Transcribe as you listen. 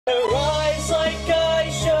Rise like I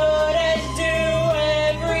should and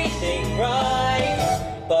do everything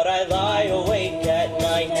right, but I lie awake at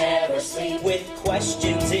night, never sleep, with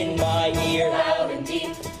questions in my ear, loud and deep.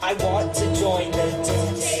 I want to join the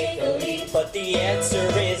dance, take a leap, but the answer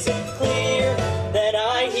isn't clear. Then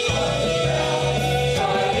I hear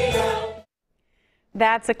Charlie Brown.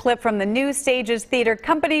 That's a clip from the New Stages Theater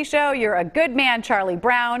Company show, You're a Good Man, Charlie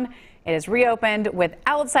Brown. It is reopened with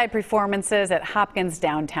outside performances at Hopkins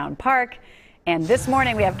Downtown Park. And this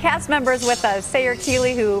morning we have cast members with us, Sayer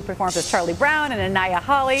Keeley, who performs as Charlie Brown, and Anaya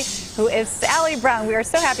Holly, who is Sally Brown. We are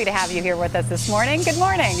so happy to have you here with us this morning. Good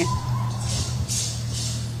morning.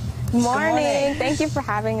 Good morning. Thank you for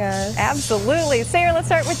having us. Absolutely. Sayer, let's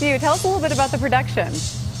start with you. Tell us a little bit about the production.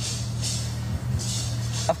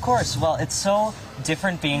 Of course. Well, it's so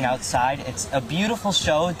different being outside. It's a beautiful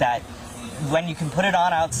show that, when you can put it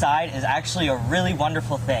on outside, is actually a really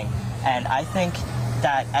wonderful thing. And I think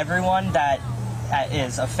that everyone that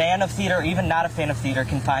is a fan of theater, or even not a fan of theater,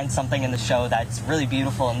 can find something in the show that's really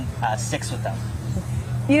beautiful and sticks with them.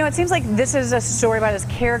 You know, it seems like this is a story about his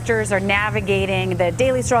characters are navigating the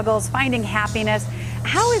daily struggles, finding happiness.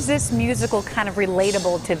 How is this musical kind of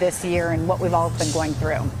relatable to this year and what we've all been going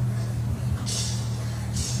through?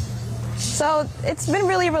 So it's been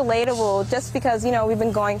really relatable just because, you know, we've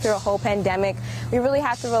been going through a whole pandemic. We really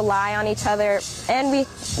have to rely on each other, and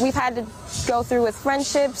we've had to go through with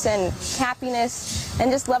friendships and happiness and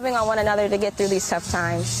just loving on one another to get through these tough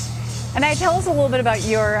times. And tell us a little bit about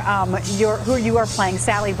who you are playing,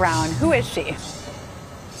 Sally Brown. Who is she?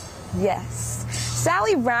 Yes.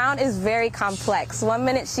 Sally Brown is very complex. One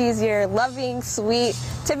minute she's your loving, sweet,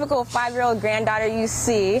 typical 5-year-old granddaughter you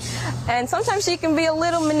see, and sometimes she can be a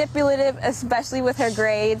little manipulative, especially with her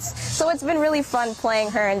grades. So it's been really fun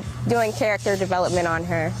playing her and doing character development on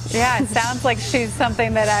her. Yeah, it sounds like she's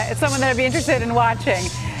someone that I'd be interested in watching.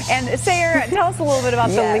 And Sayer, tell us a little bit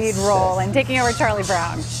about the lead role and taking over Charlie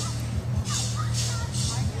Brown.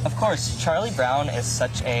 Of course, Charlie Brown is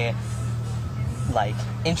such a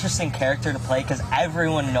interesting character to play because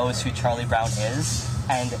everyone knows who Charlie Brown is,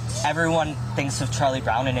 and everyone thinks of Charlie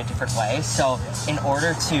Brown in a different way. So in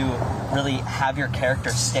order to really have your character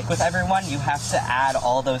stick with everyone, you have to add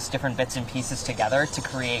all those different bits and pieces together to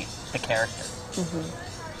create the character.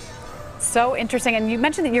 So interesting. And you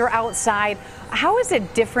mentioned that you're outside. How is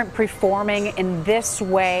it different performing in this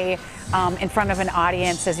way in front of an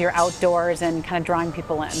audience as you're outdoors and kind of drawing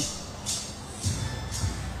people in?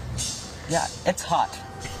 Yeah, it's hot.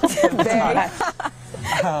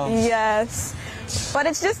 Yes. But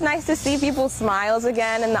it's just nice to see people's smiles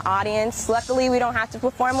again in the audience. Luckily, we don't have to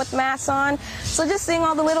perform with masks on. So just seeing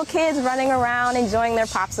all the little kids running around, enjoying their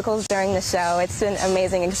popsicles during the show, it's an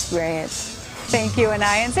amazing experience. Thank you,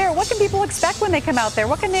 Anaya. And Sarah, what can people expect when they come out there?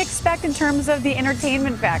 What can they expect in terms of the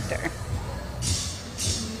entertainment factor?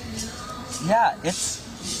 Yeah,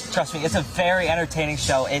 trust me, it's a very entertaining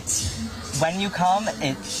show. When you come,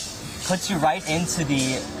 it puts you right into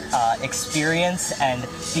the experience, and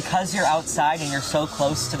because you're outside and you're so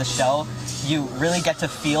close to the show, you really get to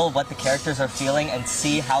feel what the characters are feeling and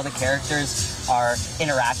see how the characters are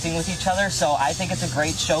interacting with each other. So I think it's a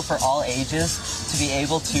great show for all ages to be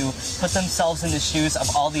able to put themselves in the shoes of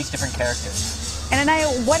all these different characters. And Anaya,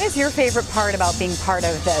 what is your favorite part about being part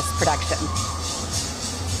of this production?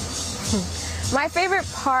 My favorite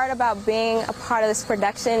part about being a part of this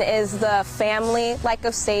production is the family, like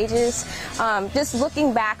of Stages. Just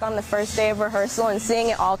looking back on the first day of rehearsal and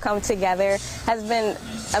seeing it all come together has been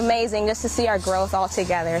amazing, just to see our growth all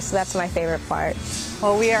together. So that's my favorite part.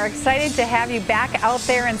 Well, we are excited to have you back out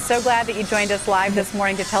there and so glad that you joined us live this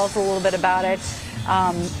morning to tell us a little bit about it.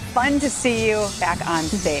 Fun to see you back on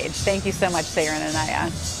stage. Thank you so much, Sayer and Anaya.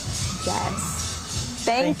 Yes.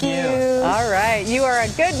 Thank you. All right. You Are a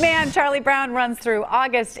Good Man. Charlie Brown runs through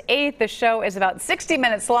August 8th. The show is about 60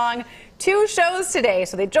 minutes long. 2 shows today,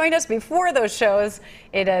 so they joined us before those shows.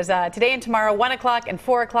 It is today and tomorrow, 1 o'clock and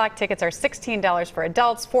 4 o'clock. Tickets are $16 for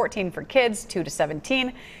adults, $14 for kids, 2 to 17.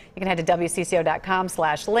 You can head to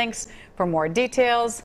WCCO.com/links for more details.